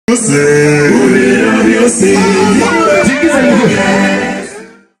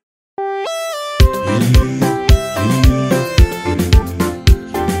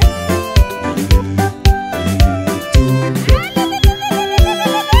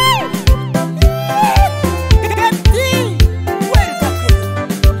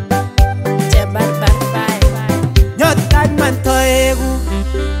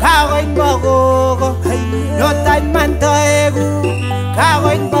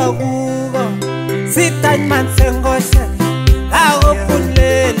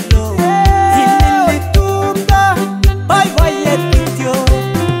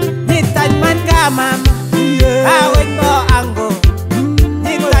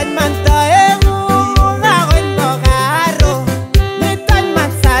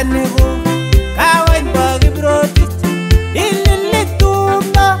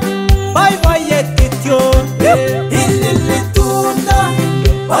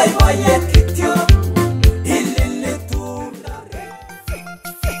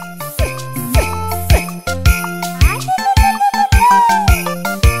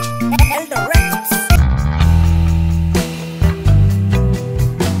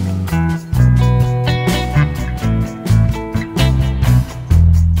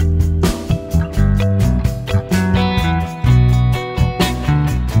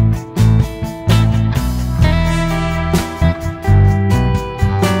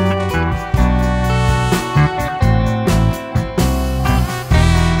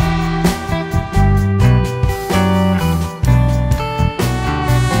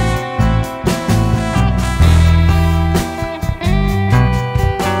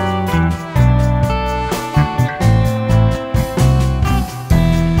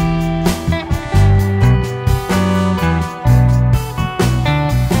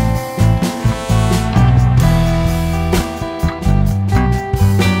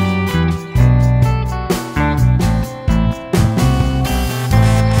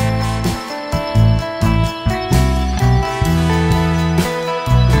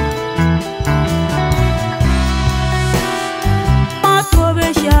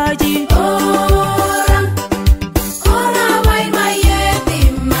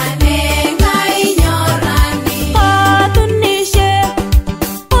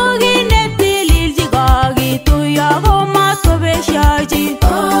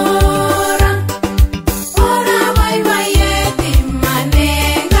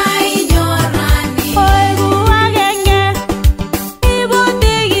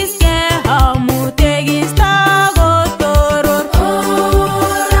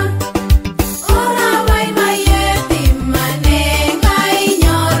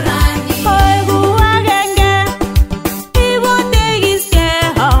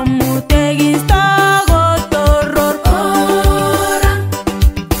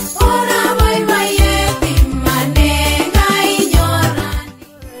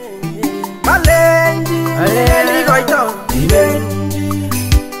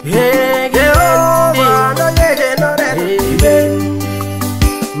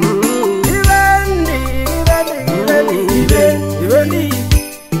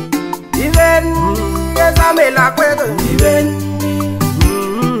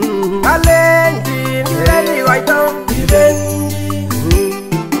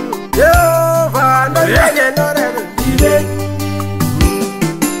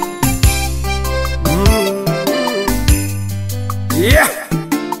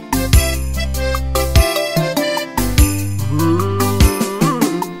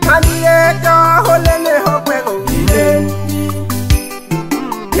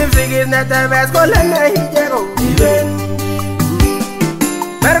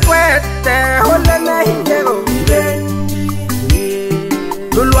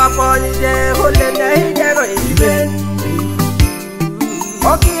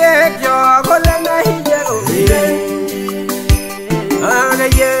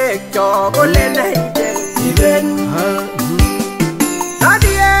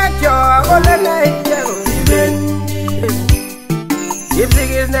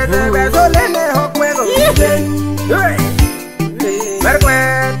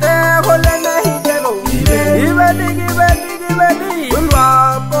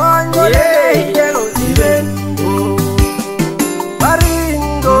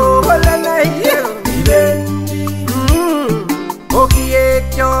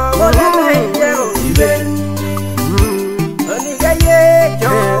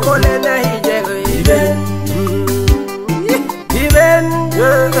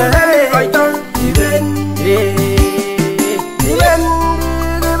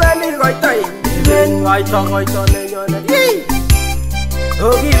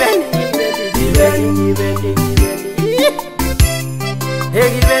Koito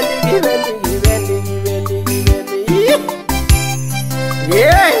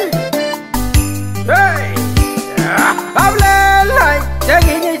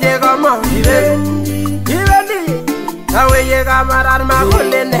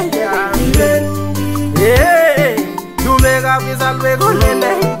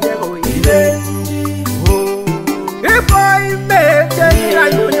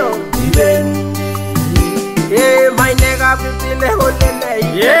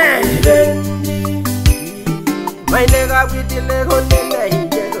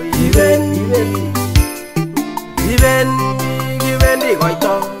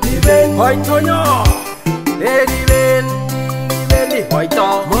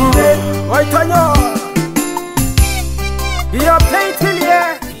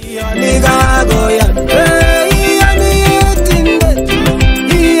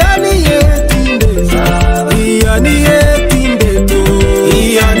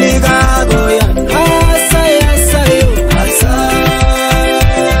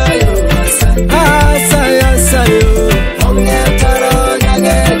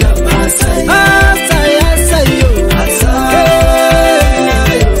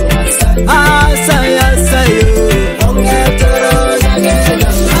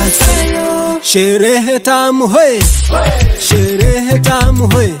Sherehe tamu hoye, sherehe tamu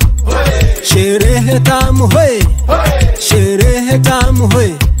hoye, sherehe tamu hoye, sherehe tamu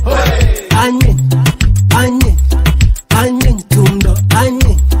hoye. Anye, anye, anye tundo,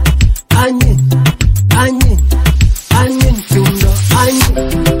 anye, anye, anye, anye tundo,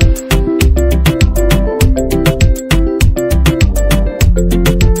 anye.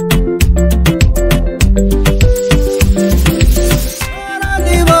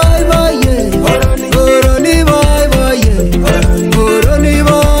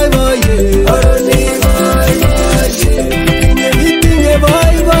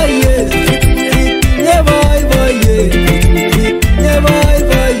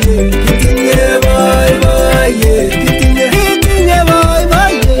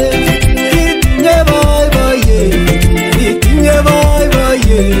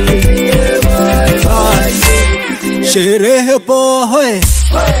 Sherehe poa hoye,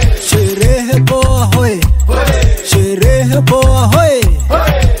 sherehe poa hoye, sherehe poa hoye,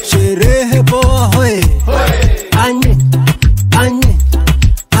 sherehe poa hoye. Anye, anye,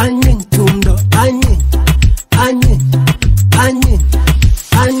 anye tundo, anye, anye, anye,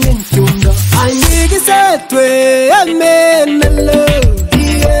 anye tundo, anye gisetwe amenelo.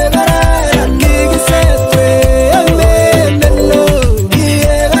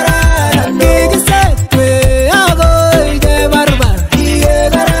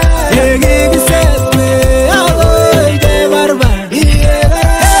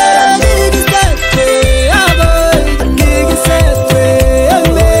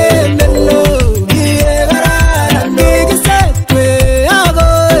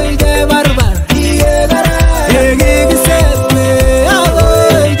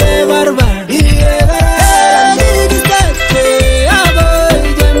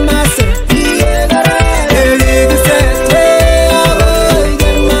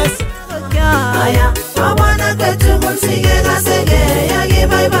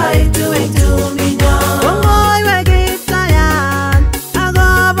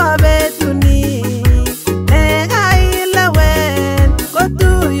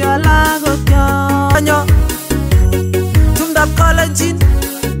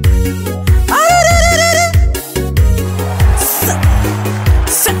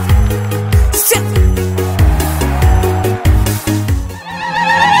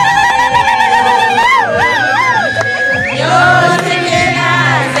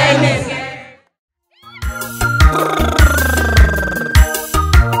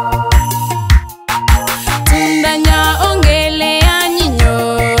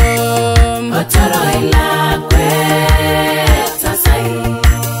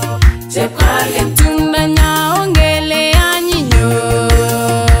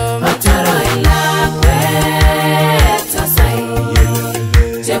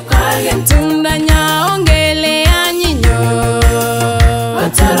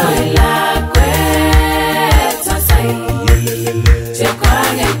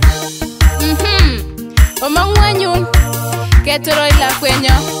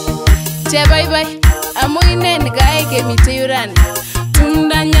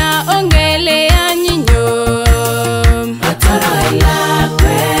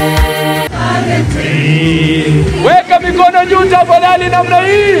 Weka mikono juu tafadhali namna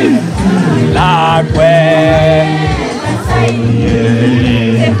hii. Lakwe.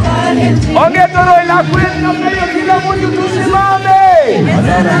 Ongetoro Elakwet namna hiyo, kila mtu tusimame.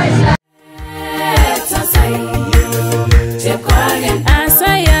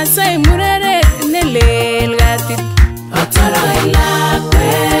 Asay murere nelel gatit. Otoro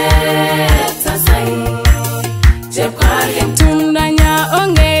Elakwet asay. Tundanya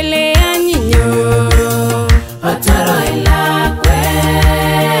ongele anyinyo. Otoro Elakwet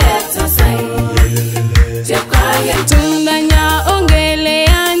asay. Tundanya ongele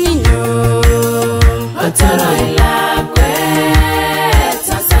anyinyo. Otoro Elakwet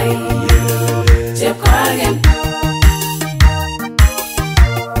asay.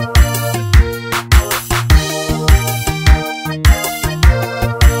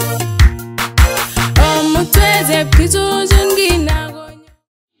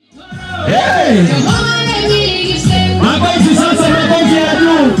 Hey! Makofi sasa, makofi ya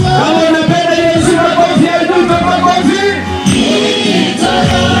juu. Kama unapenda Yesu, makofi ya juu, makofi.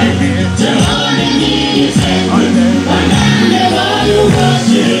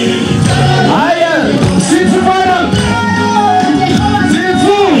 Haya, sifu Bwana.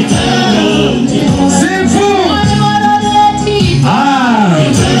 Sifu. Sifu.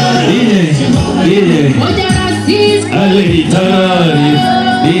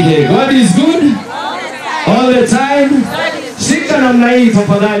 DJ, God is good all the time. Shika namna hii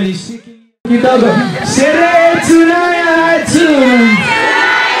tafadhali, shiki kidogo. Sherehe tunayo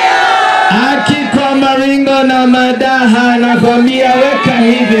akikwa maringo na madaha, nakwambia weka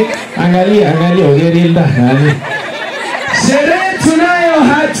hivi. Angalia Hilda. Sherehe tunayo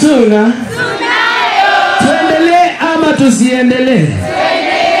hatuna. Tuendelee ama tusiendelee?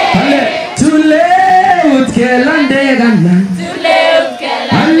 Pale tule utkelande gana.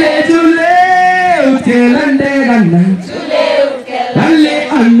 Ale tule utkelande gana. Ale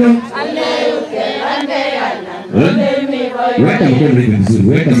ano. Weka mkono vizuri,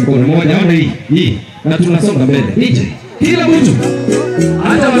 weka mkono moja au hii. Na tunasonga mbele. DJ. Kila mtu.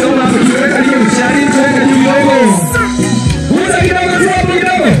 Hata wanaume hapo tuweka hiyo mshari, tuweka kidogo. Uza kidogo tu hapo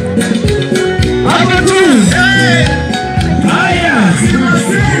kidogo. Hapo tu. Haya.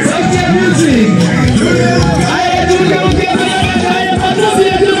 Sauti ya music. Haya tunaongea haya makofi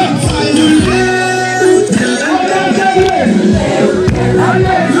ya juu.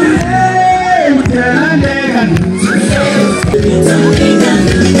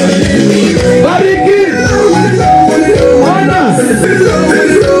 Bariki. Ona.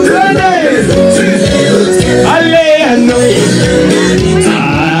 Ale ano.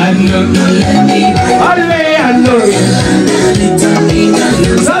 Ale ano.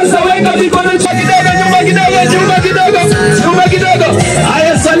 Sasa weka mikono nyuma kidogo.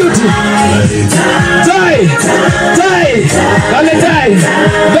 Haya saluti. Tai.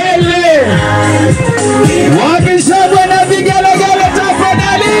 Bele. Wapishabwa na vigelegele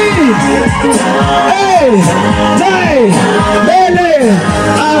tafadhali. Hey, tai. Bele.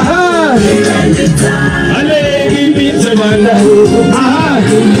 Aha. Ale kipita banda. Aha.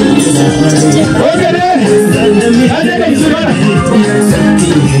 Okay. Aje kumsubiri.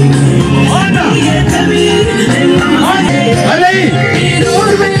 Ona. Ale.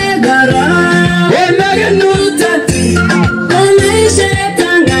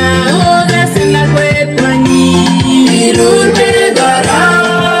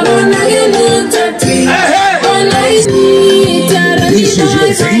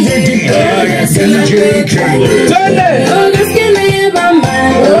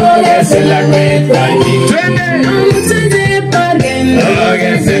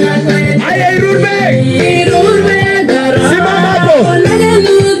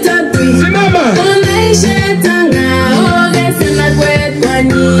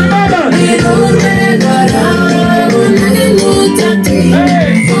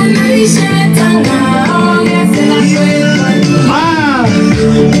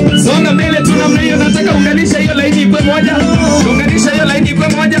 Songa mbele tu namna hiyo, nataka unganisha hiyo laini ikwe moja. Unganisha hiyo laini ikwe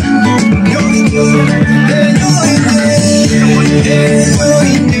moja.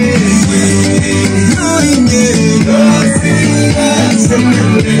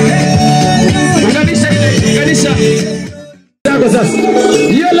 Unganisha. Tako sasa.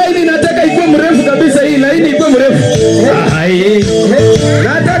 Hiyo laini nataka ikwe mrefu kabisa, hii laini ikwe mrefu. Hai.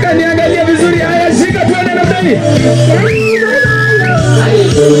 Nataka niangalie vizuri. Haya shika tuone namna hii.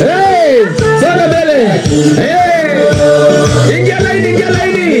 Hey, songa mbele. Hey, ingia laini.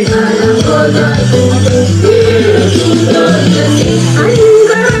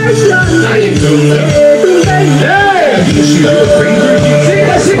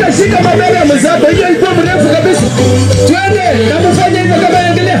 Shika mabega ya mzako. Hiyo ilikuwa mrefu kabisa. Twende, namfanya hivyo kama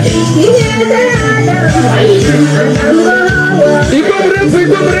endelea. Iko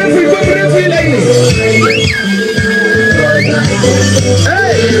mrefu.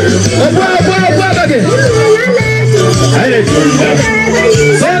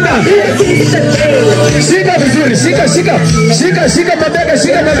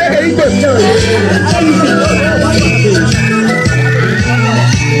 Shika mabega iko.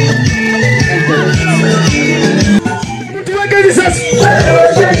 Tuwekeni sasa.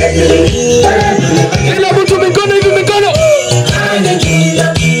 Kila mtu mikono hivi mikono.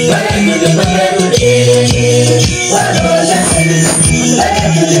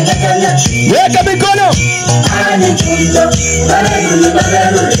 Weka mikono.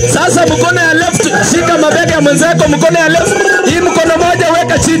 Sasa mkono ya left, shika mabega ya mwenzako, mkono ya left. Hii mkono moja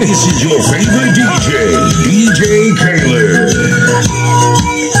weka chini. This is your favorite DJ Cayler.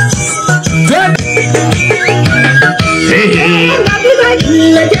 Hey, hey.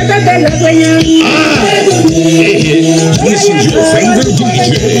 This is your favorite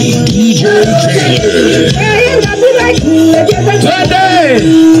DJ Cayler.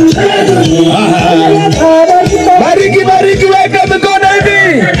 Bariki weka mikono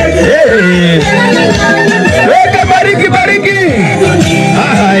hivi. Weka bariki.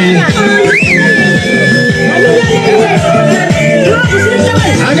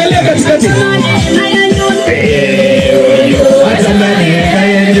 Angalia katikati.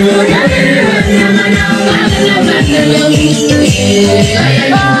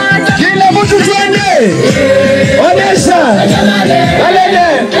 Kila mtu twende. Onesha. Alele.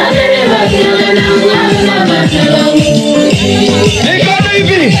 Mikono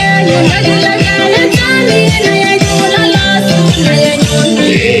hivi.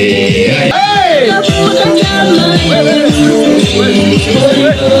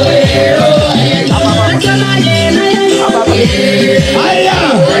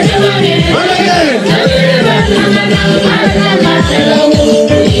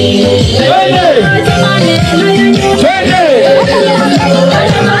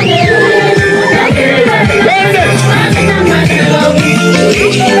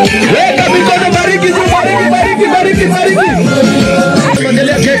 Weka mikono, bariki.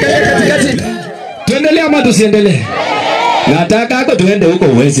 Tuendelee ama tusiendelee? Nataka hako tuende huko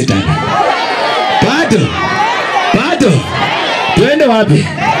uwezi tena. Bado. Tuende wapi?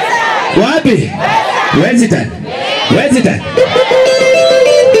 Uwezi tena.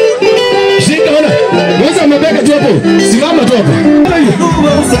 Shika ona. Mwanza mabega tu hapo. Simama tu hapo.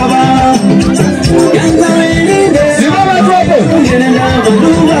 Simama tu hapo.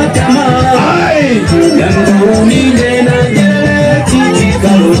 Ai.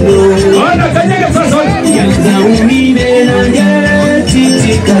 Ona kanyaga sasa.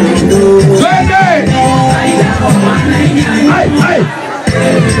 Twende. Ai.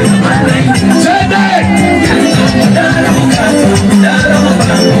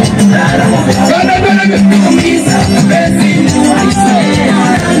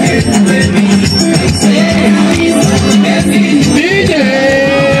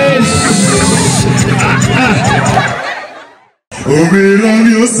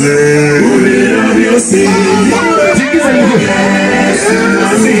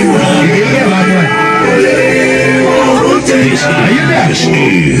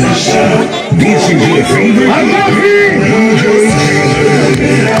 This is your favorite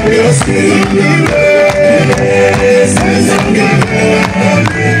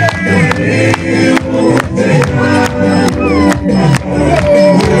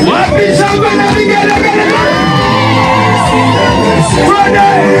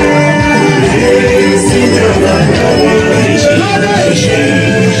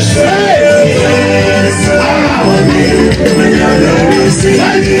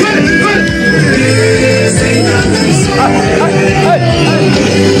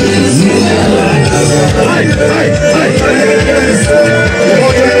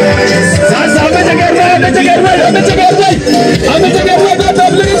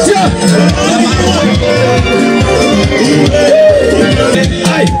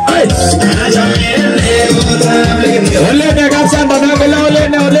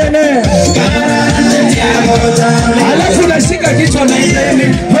Alafu nashika kichwa na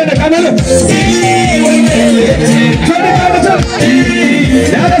ile kwenda kanalo.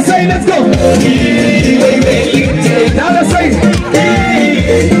 Now let's say let's go. Now let's say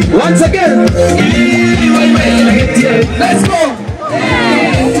once again. Let's go.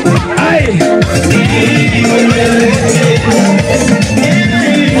 Aye.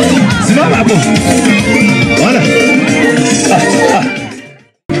 Simama hapo. Bwana.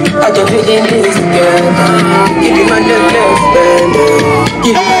 I don't feel this together. Give me my necklace, baby.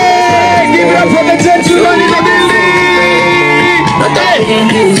 Give it up for the gentleman in the building.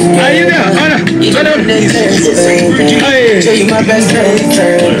 Are you there? Show you my best friend.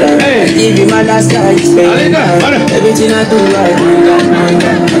 Give you my last life, baby. Everything I do, I do.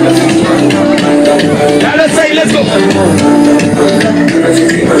 Now let's say Hey, let's go.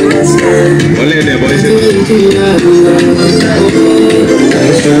 Only the boys.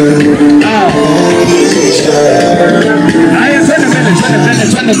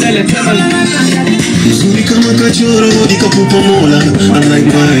 Kama kachoro dika pupomola unlike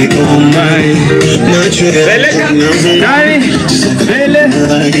my oh my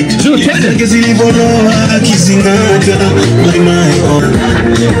zilivoloa kizingata my oh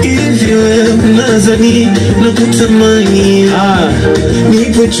hivyo nazani na kutamani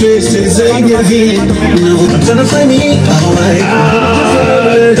nipo trace zaidi ya vile unavyotaka fani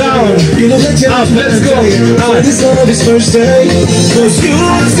down you know that you're let's go this love is first day cause you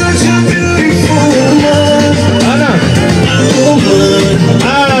are such a beautiful woman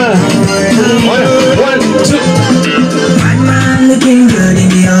one, two. Bad man looking good in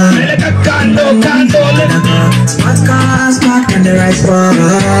the arm. Spot cars parked on the right spot.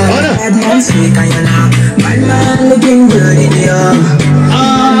 Bad man sneak on your lap. Bad man looking good in the arm.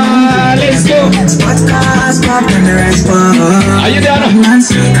 Let's go. Spot cars parked on the right spot. Are you down? Bad man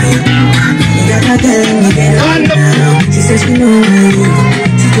sneak on your lap. You gotta tell me get on now. She says she know you.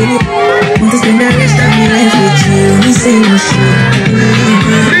 She told me want to spend the rest of my life with you. Me say no shit.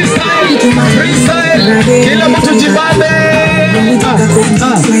 Kila mtu jibambe.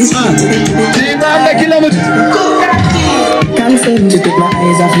 Jibambe kila mtu. Can't seem to take my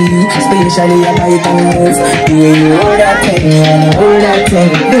eyes off you, especially at night and nerves. The way you hold that thing and hold that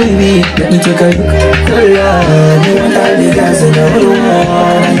thing, baby. Let me take a look. Oh Lord, you want all the guys in the whole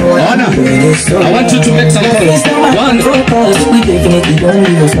world. Anna, I want you to make some noise. One. We definitely don't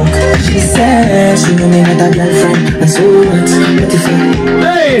give a fuck. She said she know me not a girlfriend, and so what? What if I?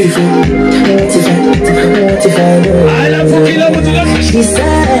 Hey. What if I? I love you, kila mtu. She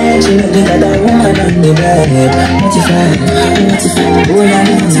said she know me not a woman on the bed. What if I? What if I? Oh yeah,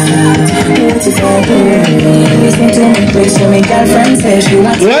 what if I? Listen to me, please. So my girlfriend says she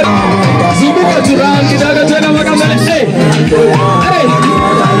wants. What? Zunguka turang kidaga tena makamele. Hey. Hey.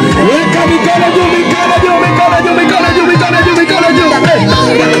 Weka mikono juu, mikono juu, mikono juu, mikono juu, mikono juu, mikono juu.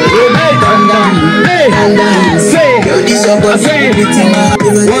 Hey. Say. Say. 1,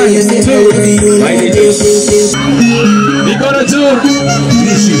 2. Mikono juu.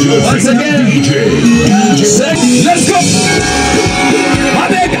 Once again. Let's go.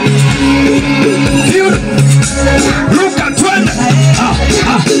 Mabega. Field. Ruka twende.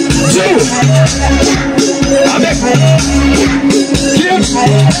 Two. Mabega. Field.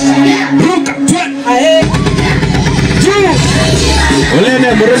 Ruka twende. Two. Olene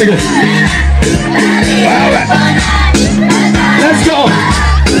murende. Let's go.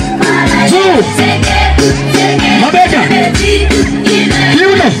 Two. Mabega.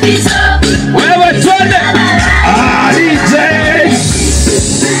 Field. Wewe twende. DJ.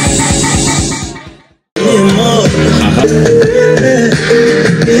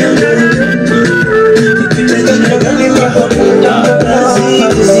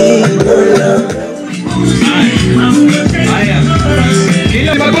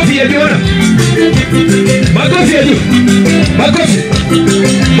 Makofi ya jiona. Makofi ya jiona. Makofi.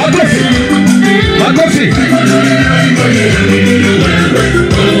 Makofi. Makofi.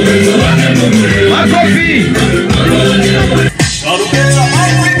 Makofi.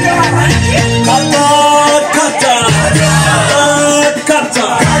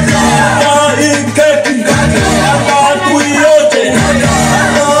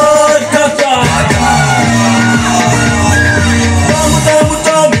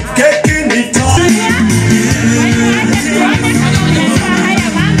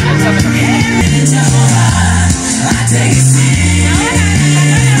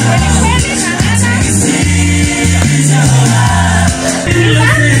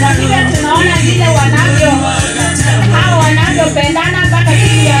 Tunaona vile wanavyopendana mpaka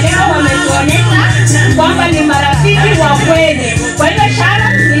siku ya leo wametuonyesha kwamba ni marafiki wa kweli. Kwa hivyo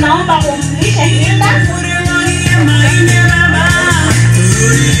Sharon, ninaomba kumlisha Hilda.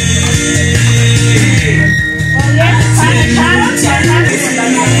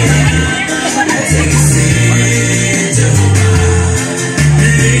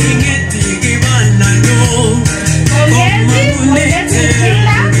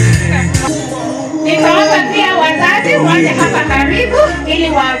 Nitaomba pia wazazi waje hapa karibu ili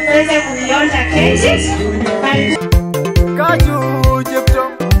waweze kuionja keki. Kaju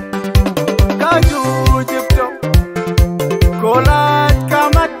jipto, kolat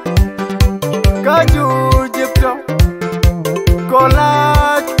kamat. Kaju jipto,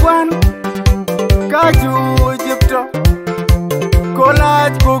 kolat kwan. Kaju jipto,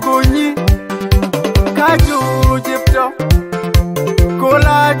 kolat kugunyi. Kaju jipto,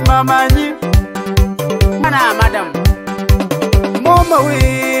 kolat mamanyi. Mana Mama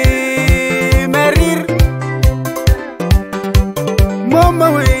we Merir. Mama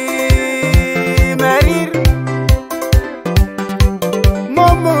we Merir.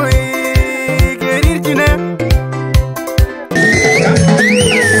 Mama we Gerir Jine.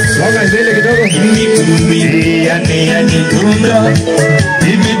 Songa mbele kidogo.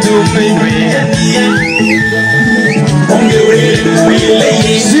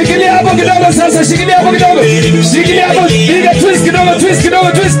 Shikilia hapo kidogo sasa, shikilia hapo kidogo. Shikilia hapo, piga twist kidogo, twist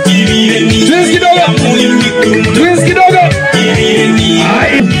kidogo, twist. Twist kidogo. Twist kidogo.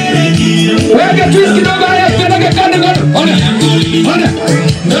 Ai. Weka twist kidogo, haya peleka kando kando. Ona. Ona.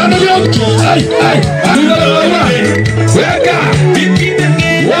 Ndio ndio. Ai ai. Weka.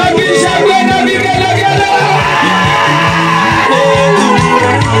 Wakisha kwenda vigelegele.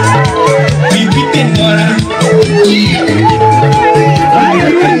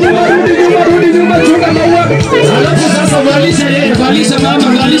 Alafu sasa valisha yeye, valisha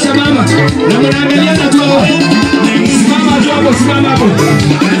mama. Na mnaangalia na tu. Simama tu hapo, simama hapo.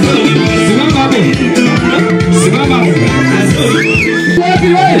 Simama hapo. Wapi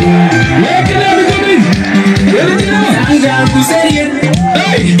wewe? Wekelea mikono hivi. Sanga kuserie.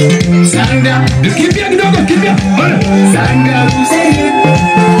 Hey! Sanga. Kimbia kidogo, kimbia. Bana. Sanga kuserie.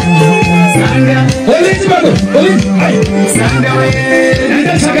 Sanga. Polisi bado. Polisi. Hai. Sanga wewe.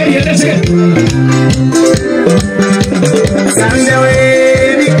 Enda sagari. Sanga wewe.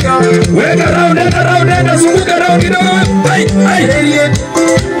 Weka round, zunguka round kidogo. Hai. Serie.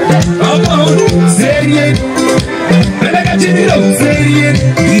 Hapo. Serie. Peleka chini kidogo. Serie.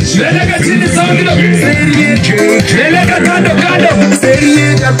 Peleka chini sawa kidogo. Serie. Peleka kando. Serie.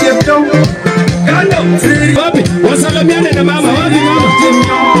 Kando. Serie. Wapi? Wasalamiane na mama. Wapi mama?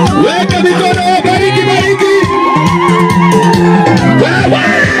 Weka mikono. Bariki. Wewe.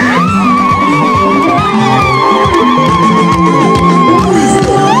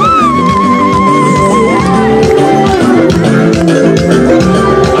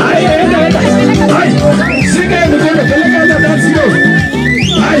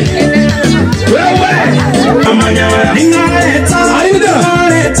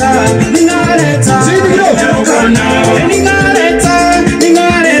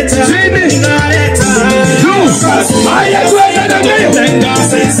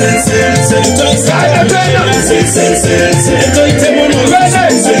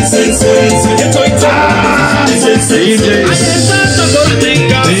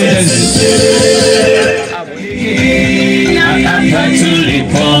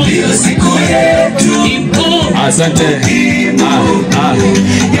 Asante.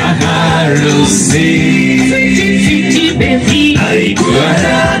 Harusi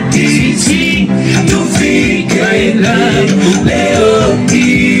haikuharati tufika ila leo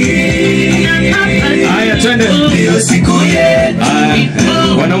hii. Haya twende. Ndio siku yetu.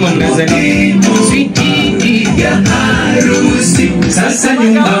 Wanaume mnazeni. Ya harusi sasa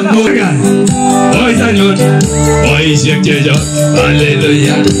nyumba moja. Oi Lord. Oi shekeja.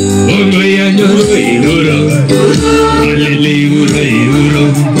 Hallelujah. Mungu yanyoru iruro.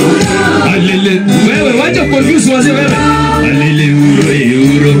 Hallelujah. Hallelujah. Wewe wacha confuse wazee wewe.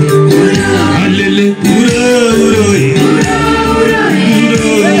 Hallelujah.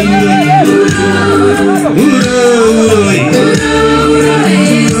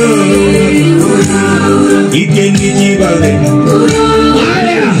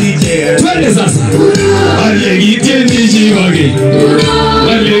 Twende sasa.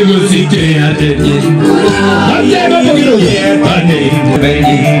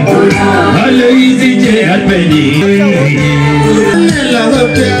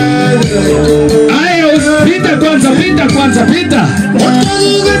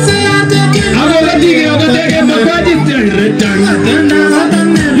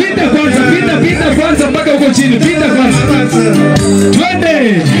 Pita. Pita kwanza mpaka uko chini. Pita kwanza.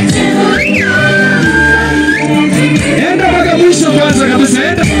 Twende. Enda mpaka mwisho kwanza kabisa.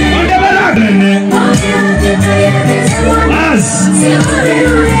 Enda. Onda baraka. As.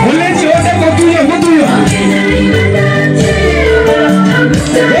 Oleji onda kwa tuyo.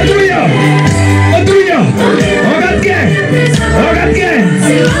 Ogatke.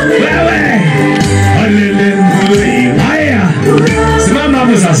 Wewe. Hallelujah. Haya. Simama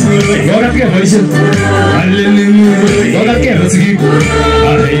hapo sasa. Ogatke voice. Hallelujah. Ogatke rosiki.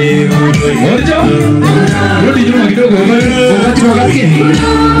 Orjo. Rudi nyuma kidogo. Ogatke.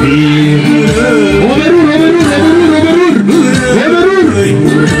 Oberur.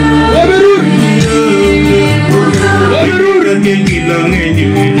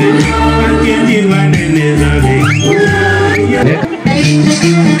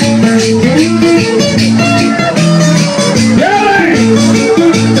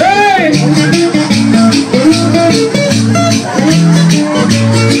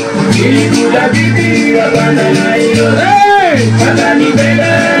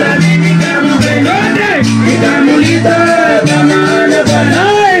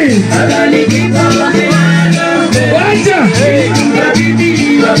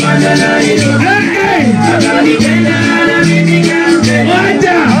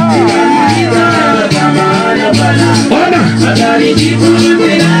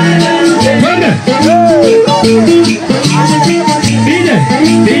 This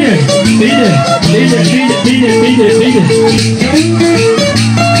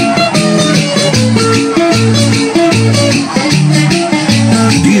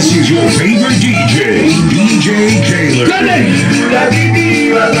is your favorite DJ, DJ Cayler.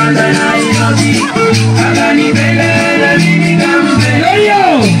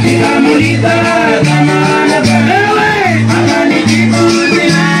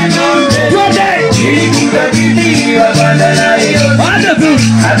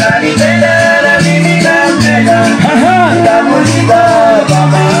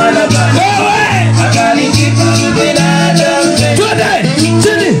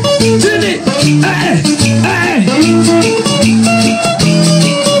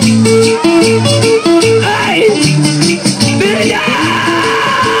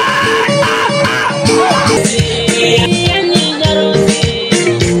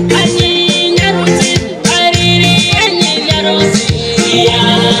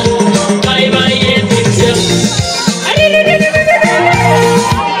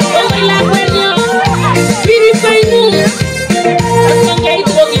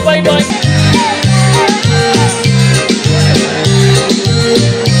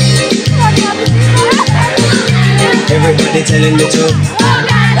 Everybody telling me to.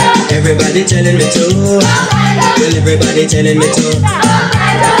 Everybody telling me to. Well, everybody telling me to.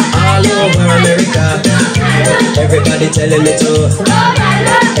 All over America. Everybody telling me to.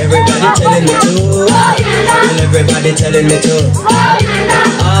 Everybody telling me to. Well, everybody telling me to.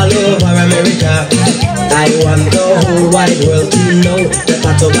 All over America. I want the whole wide world to know that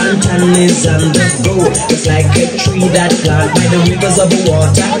Pato Bantan is on the go. It's like a tree that planted by the rivers of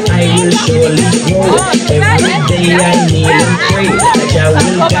water. I will surely grow. Every day I kneel and pray that Jah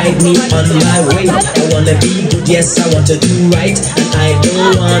will guide me on my way. I wanna be good, yes, I want to do right, and I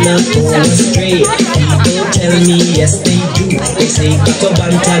don't wanna go astray. People tell me yes they do. They say Pato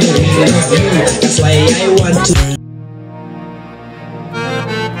Bantan we love you. That's why I want to.